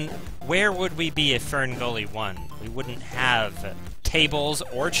 And then, where would we be if Fern Gully won? We wouldn't have tables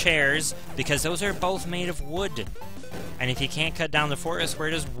or chairs, because those are both made of wood. And if you can't cut down the forest, where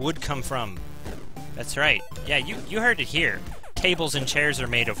does wood come from? That's right. Yeah, you heard it here. Tables and chairs are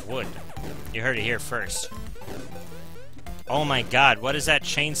made of wood. You heard it here first. Oh my god, what is that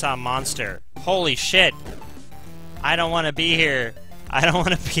chainsaw monster? Holy shit! I don't want to be here. I don't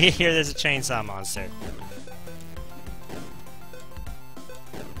want to be here. There's a chainsaw monster.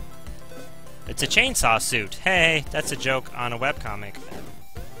 It's a chainsaw suit. Hey, that's a joke on a webcomic.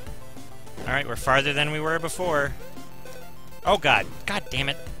 Alright, we're farther than we were before. Oh god. God damn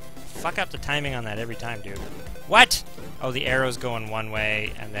it. Fuck up the timing on that every time, dude. What? Oh, the arrow's going one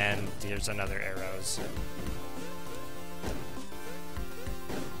way, and then there's another arrows.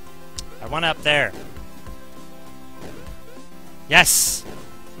 I want up there. Yes!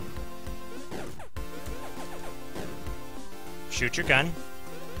 Shoot your gun.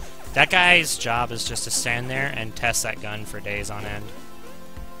 That guy's job is just to stand there and test that gun for days on end.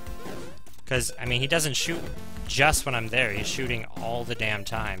 Because, I mean, he doesn't shoot just when I'm there. He's shooting all the damn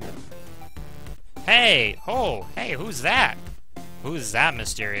time. Hey! Oh! Hey, who's that? Who's that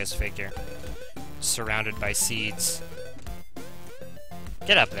mysterious figure? Surrounded by seeds.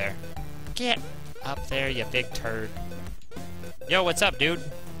 Get up there. Get up there, you big turd. Yo, what's up, dude?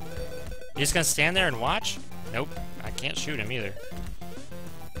 You just gonna stand there and watch? Nope. I can't shoot him either.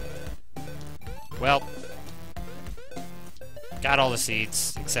 Well, got all the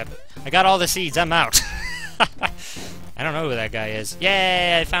seeds, except I got all the seeds, I'm out. I don't know who that guy is.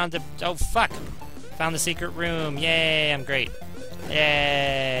 Yay, I found the, oh fuck. Found the secret room, yay, I'm great.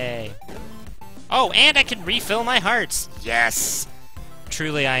 Yay. Oh, and I can refill my hearts, yes.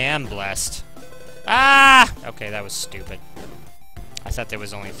 Truly I am blessed. Ah! Okay, that was stupid. I thought there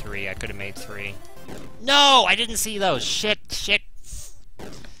was only 3, I could have made 3. No, I didn't see those, shit.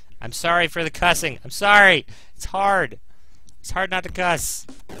 I'm sorry for the cussing, I'm sorry. It's hard. It's hard not to cuss.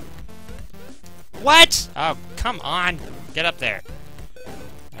 What? Oh, come on. Get up there.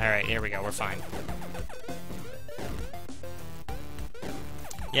 Alright, here we go. We're fine.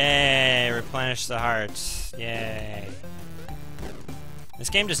 Yay! Replenish the hearts. Yay. This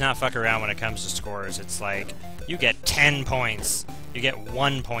game does not fuck around when it comes to scores. It's like, you get 10 points. You get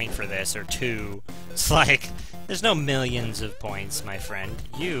 1 point for this, or 2. It's like, there's no millions of points, my friend.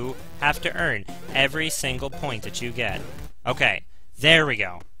 You have to earn every single point that you get. Okay, there we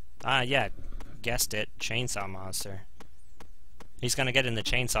go. Yeah, guessed it. Chainsaw monster. He's gonna get in the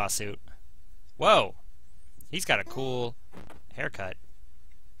chainsaw suit. Whoa! He's got a cool haircut.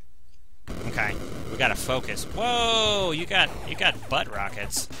 Okay, we gotta focus. Whoa! You got butt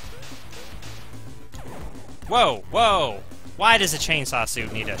rockets. Whoa! Why does a chainsaw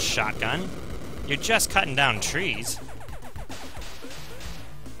suit need a shotgun? You're just cutting down trees.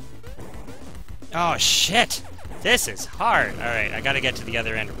 Oh shit! This is hard. Alright, I gotta get to the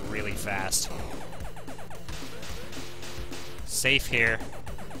other end really fast. Safe here.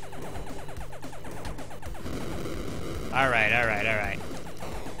 Alright.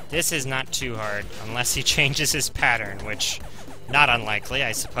 This is not too hard, unless he changes his pattern, which, not unlikely,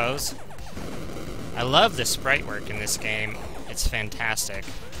 I suppose. I love the sprite work in this game. It's fantastic.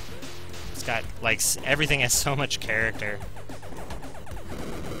 It's got, like, everything has so much character.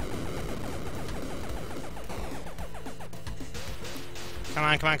 Come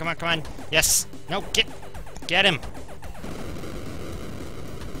on. Yes! No, get him!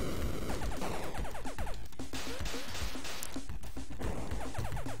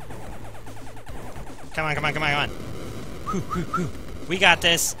 Come on. Whew. We got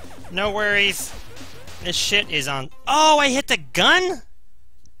this. No worries. This shit is on... Oh, I hit the gun?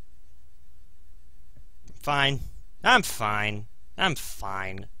 Fine. I'm fine. I'm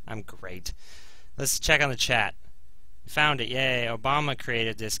great. Let's check on the chat. Found it, yay. Obama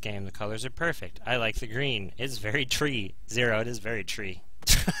created this game. The colors are perfect. I like the green. It's very tree. Zero, it is very tree.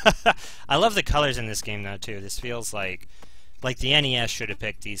 I love the colors in this game, though, too. This feels like the NES should have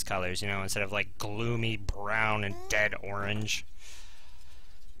picked these colors, you know, instead of, like, gloomy brown and dead orange.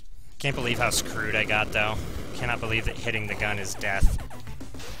 Can't believe how screwed I got, though. Cannot believe that hitting the gun is death.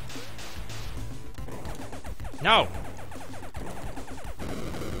 No!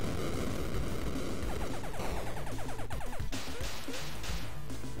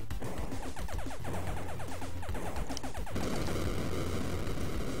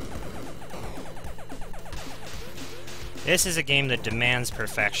 This is a game that demands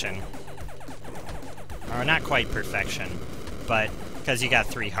perfection. Or not quite perfection, but because you got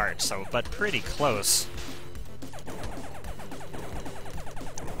 3 hearts, so but pretty close.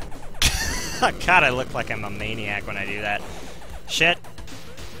 God, I look like I'm a maniac when I do that. Shit.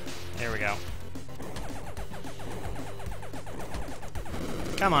 There we go.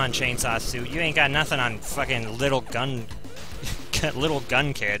 Come on, chainsaw suit. You ain't got nothing on fucking little gun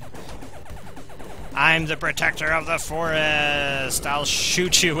kid. I'm the protector of the forest! I'll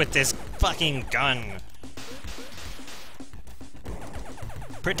shoot you with this fucking gun!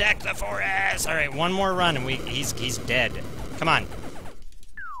 Protect the forest! Alright, one more run and he's dead. Come on.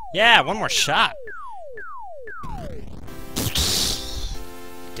 Yeah, one more shot!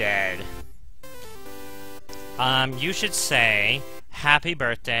 Dead. You should say, happy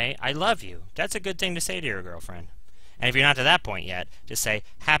birthday, I love you. That's a good thing to say to your girlfriend. And if you're not to that point yet, just say,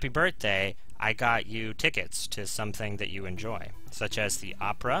 happy birthday, I got you tickets to something that you enjoy, such as the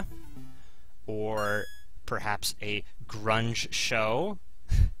opera, or perhaps a grunge show.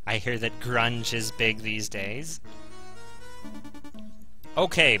 I hear that grunge is big these days.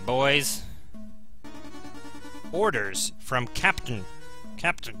 Okay, boys. Orders from Captain.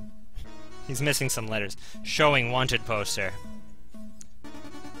 He's missing some letters. Showing wanted poster.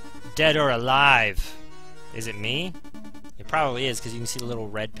 Dead or alive? Is it me? It probably is, because you can see the little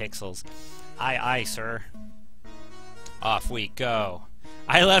red pixels. Aye, sir. Off we go.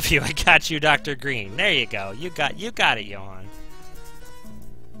 I love you. I got you, Dr. Green. There you go. You got it, Johan.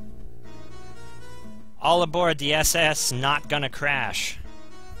 All aboard the SS Not Gonna Crash.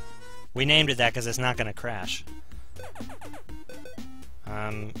 We named it that because it's not gonna crash.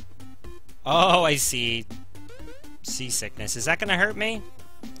 Oh, I see. Seasickness. Is that gonna hurt me?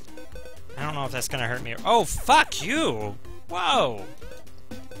 I don't know if that's gonna hurt me. Oh, fuck you! Whoa!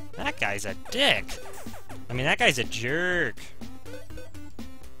 That guy's a dick. I mean, that guy's a jerk.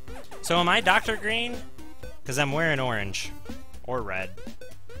 So am I Dr. Green? Because I'm wearing orange. Or red.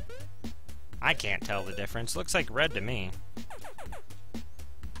 I can't tell the difference. Looks like red to me.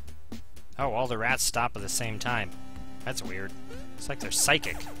 Oh, all the rats stop at the same time. That's weird. It's like they're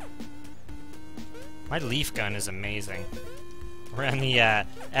psychic. My leaf gun is amazing. We're on the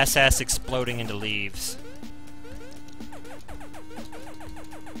SS exploding into leaves.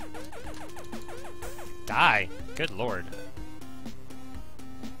 Die! Good lord.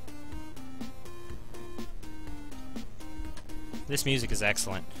 This music is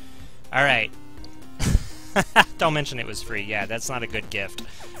excellent. Alright. Don't mention it was free. Yeah, that's not a good gift.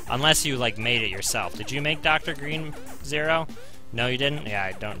 Unless you, like, made it yourself. Did you make Dr. Green Zero? No, you didn't?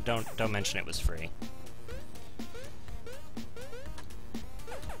 Yeah, don't mention it was free.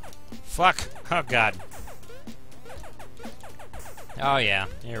 Fuck! Oh, God. Oh, yeah.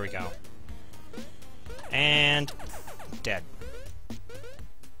 Here we go. And... dead.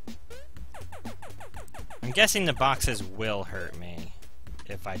 I'm guessing the boxes will hurt me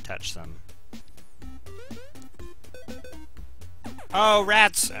if I touch them. Oh,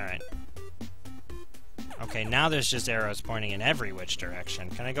 rats! Alright. Okay, now there's just arrows pointing in every which direction.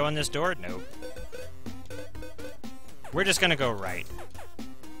 Can I go in this door? Nope. We're just gonna go right.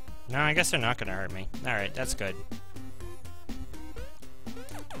 No, I guess they're not gonna hurt me. Alright, that's good.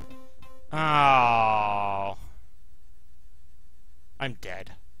 Oh. I'm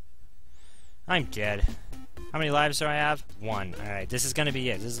dead. I'm dead. How many lives do I have? 1. Alright, this is gonna be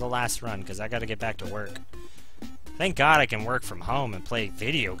it. This is the last run, because I gotta get back to work. Thank God I can work from home and play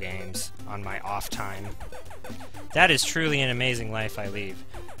video games on my off time. That is truly an amazing life I lead.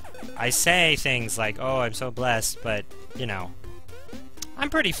 I say things like, oh, I'm so blessed, but, you know,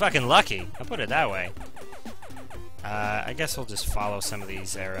 I'm pretty fucking lucky. I'll put it that way. I guess we'll just follow some of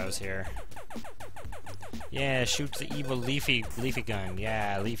these arrows here. Yeah, shoot the evil leafy gun.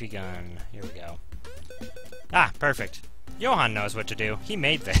 Yeah, leafy gun. Here we go. Ah, perfect. Johan knows what to do. He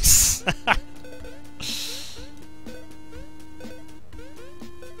made this.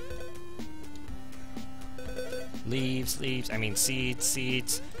 Leaves, I mean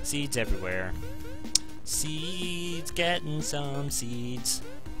seeds everywhere. Seeds, getting some seeds.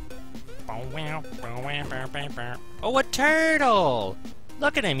 Oh, a turtle!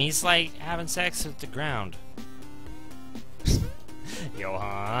 Look at him, he's like having sex with the ground.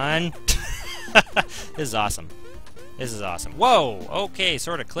 Johan! This is awesome. This is awesome. Whoa! Okay,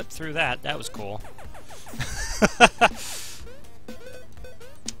 sort of clipped through that. That was cool.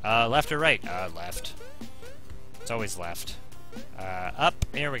 Left or right? Left. It's always left. Up.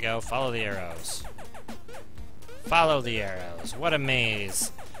 Here we go. Follow the arrows. Follow the arrows. What a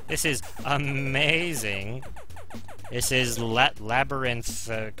maze. This is amazing. This is labyrinth.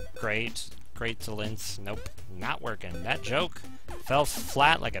 Great to length. Nope. Not working. That joke fell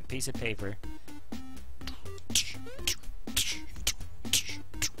flat like a piece of paper.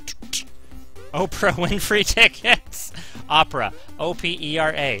 Oprah Winfrey tickets. Opera.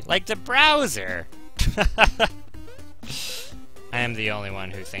 O-P-E-R-A. Like the browser. I am the only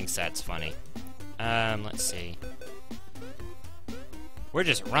one who thinks that's funny. Let's see. We're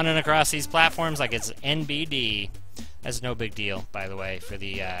just running across these platforms like it's NBD. That's no big deal, by the way, for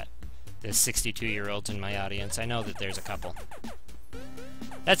the 62-year-olds in my audience. I know that there's a couple.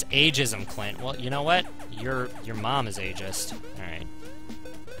 That's ageism, Clint. Well, you know what? Your mom is ageist. Alright.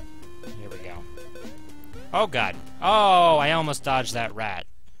 Here we go. Oh, God. Oh, I almost dodged that rat.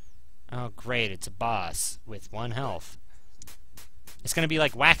 Oh, great. It's a boss with 1 health. It's gonna be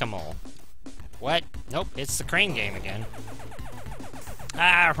like whack-a-mole. What? Nope, it's the crane game again.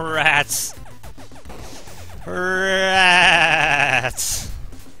 Ah, rats! Rats!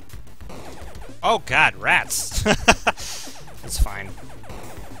 Oh, God, rats! It's fine.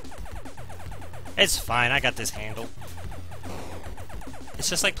 It's fine, I got this handled. It's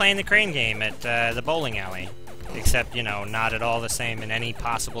just like playing the crane game at the bowling alley. Except, you know, not at all the same in any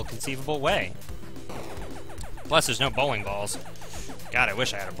possible conceivable way. Plus, there's no bowling balls. God, I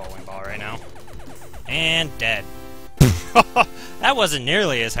wish I had a bowling ball right now. And dead. That wasn't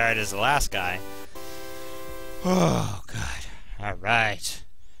nearly as hard as the last guy. Oh, God. Alright.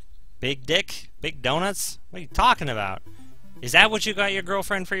 Big dick? Big donuts? What are you talking about? Is that what you got your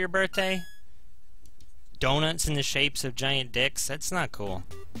girlfriend for your birthday? Donuts in the shapes of giant dicks? That's not cool.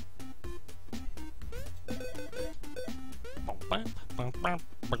 I'm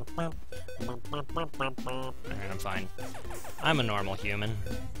fine. I'm a normal human.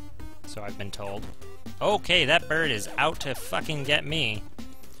 So I've been told. Okay, that bird is out to fucking get me.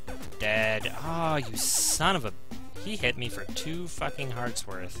 Dead. Oh, you son of a... He hit me for 2 fucking hearts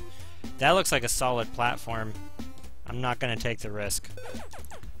worth. That looks like a solid platform. I'm not gonna take the risk.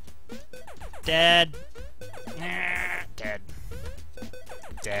 Dead. Nah, dead.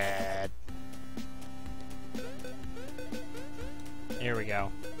 Dead. Here we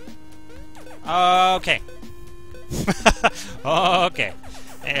go. Okay. Okay.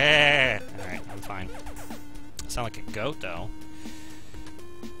 Alright, I'm fine. I sound like a goat, though.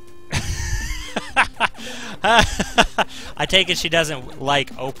 I take it she doesn't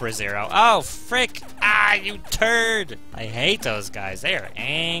like Oprah Zero. Oh, frick! Ah, you turd! I hate those guys. They are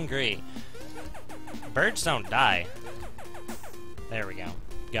angry. Birds don't die. There we go.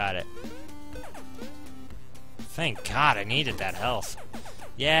 Got it. Thank God I needed that health.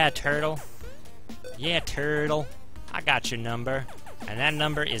 Yeah, turtle. Yeah, turtle. I got your number. And that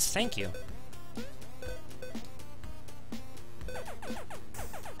number is thank you.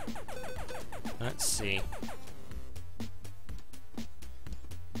 Let's see.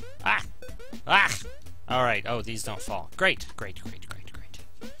 Ah! Ah! Alright, oh, these don't fall. Great, great, great, great, great.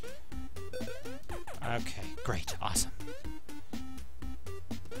 Okay, great, awesome.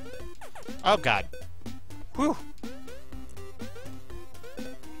 Oh, God. Whew!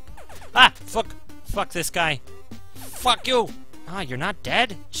 Ah! Fuck this guy. Fuck you! Ah, you're not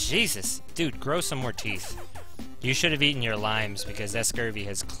dead? Jesus. Dude, grow some more teeth. You should have eaten your limes because that scurvy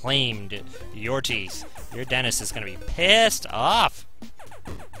has claimed your teeth. Your dentist is gonna be pissed off.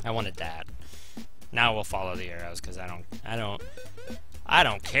 I wanted that. Now we'll follow the arrows because I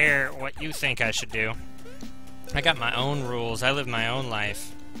don't care what you think I should do. I got my own rules. I live my own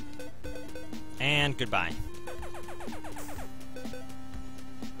life. And goodbye.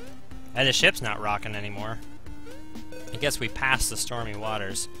 And the ship's not rocking anymore. I guess we passed the stormy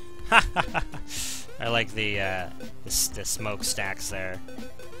waters. I like the smokestacks there.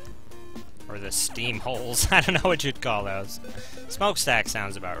 Or the steam holes. I don't know what you'd call those. Smokestack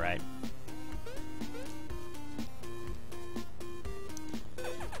sounds about right.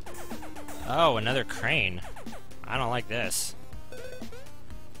 Oh, another crane. I don't like this.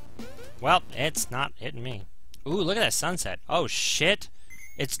 Well, it's not hitting me. Ooh, look at that sunset. Oh, shit.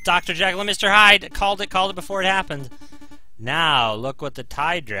 It's Dr. Jekyll and Mr. Hyde. Called it before it happened. Now, look what the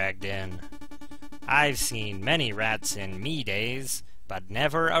tide dragged in. I've seen many rats in me days, but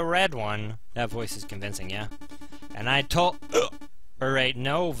never a red one. That voice is convincing, yeah? And I told... There ain't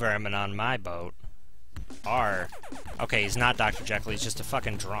no vermin on my boat. R. Okay, he's not Dr. Jekyll, he's just a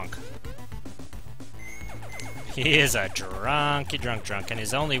fucking drunk. He is a drunk, and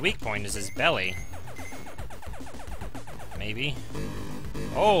his only weak point is his belly. Maybe.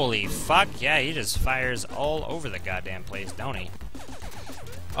 Holy fuck, yeah, he just fires all over the goddamn place, don't he?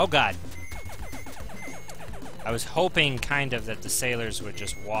 Oh god. I was hoping, kind of, that the sailors would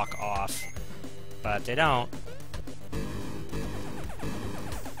just walk off, but they don't.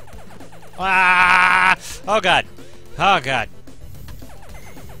 Ah! Oh god. Oh god.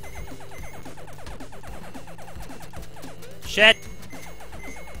 Shit!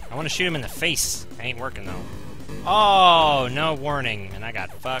 I want to shoot him in the face. It ain't working, though. Oh, no warning, and I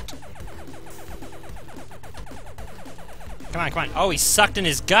got fucked. Come on, come on. Oh, he sucked in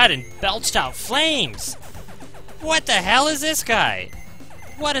his gut and belched out flames! What the hell is this guy?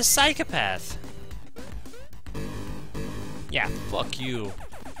 What a psychopath. Yeah, fuck you.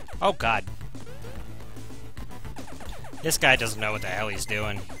 Oh, God. This guy doesn't know what the hell he's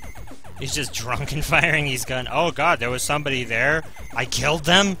doing. He's just drunk and firing his gun. Oh, God, there was somebody there? I killed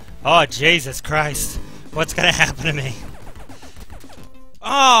them? Oh, Jesus Christ. What's gonna happen to me?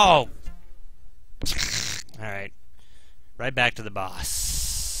 Oh! Alright. Right back to the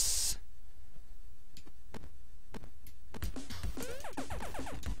boss.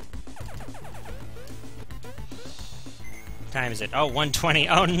 What time is it? Oh, 1:20.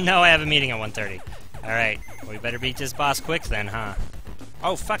 Oh no, I have a meeting at 1:30. Alright. We better beat this boss quick then, huh?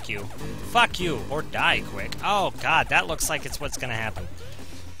 Oh, fuck you. Fuck you! Or die quick. Oh god, that looks like it's what's gonna happen.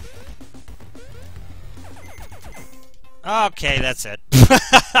 Okay, that's it.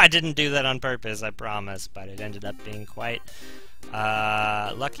 I didn't do that on purpose, I promise, but it ended up being quite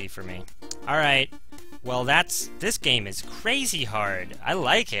lucky for me. Alright, well this game is crazy hard. I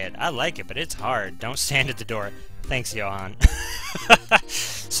like it, but it's hard. Don't stand at the door. Thanks, Johan.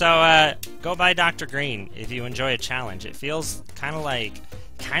 So, go buy Dr. Green if you enjoy a challenge. It feels kinda like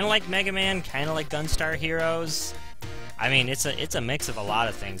Mega Man, kinda like Gunstar Heroes. I mean, it's a mix of a lot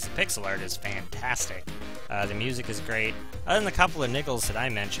of things. The pixel art is fantastic. The music is great. Other than the couple of niggles that I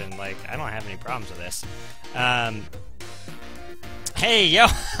mentioned, like, I don't have any problems with this. Hey, yo,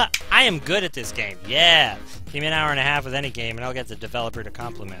 I am good at this game. Yeah. Give me an hour and a half with any game, and I'll get the developer to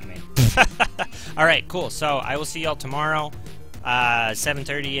compliment me. Alright, cool. So, I will see y'all tomorrow,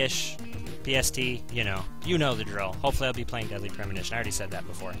 7:30-ish, PST, you know the drill. Hopefully I'll be playing Deadly Premonition. I already said that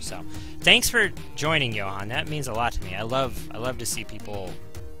before, so. Thanks for joining, Johan. That means a lot to me. I love to see people...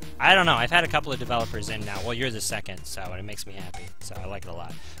 I don't know, I've had a couple of developers in now. Well, you're the second, so it makes me happy. So, I like it a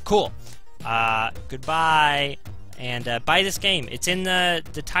lot. Cool. Goodbye. And buy this game. It's in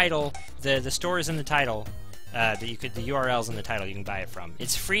the title. The store is in the title. The URL's in the title. You can buy it from.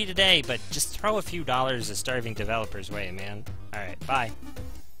 It's free today, but just throw a few dollars a starving developer's way, man. All right, bye.